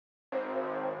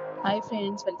Hi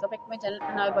friends, welcome back to my channel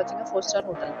and now I'm watching a 4-star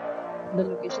hotel. The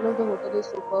location of the hotel is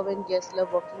superb and guests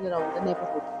love walking around the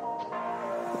neighborhood.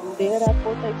 There are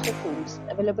 4 types of rooms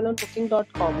available on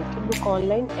booking.com. You can book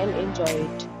online and enjoy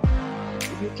it.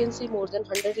 You can see more than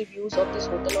 100 reviews of this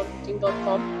hotel on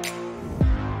booking.com.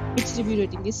 Its review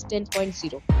rating is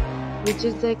 10.0, which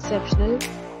is the exceptional.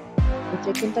 The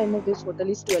check-in time of this hotel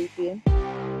is 12 p.m.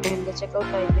 and the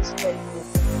checkout time is 12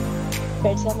 p.m.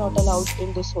 Pets are not allowed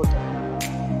in this hotel.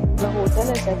 The hotel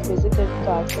accepts basic credit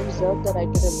cards and reserves the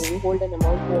right to temporarily hold an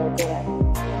amount prior to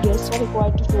arrival. Guests are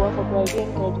required to show a photo ID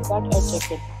and credit card at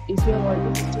check-in. If you have already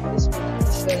visited this hotel,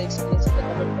 please share your experience in the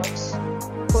comment box.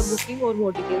 For booking or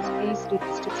more details, please read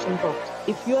the description box.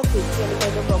 If you are facing any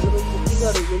kind of problem in booking a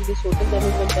room in this hotel, then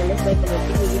you can tell us by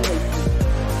commenting. We will help you.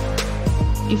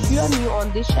 If you are new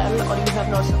on this channel or you have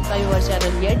not subscribed our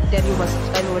channel yet, then you must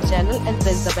subscribe our channel and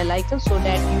press the bell icon so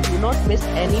that you do not miss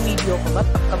any video of our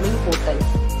upcoming hotel.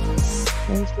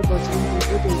 Thanks for watching the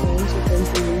video till the end. So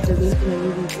friends, we will meet again in a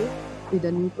new video with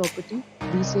a new property.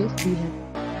 Be safe, be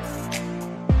happy.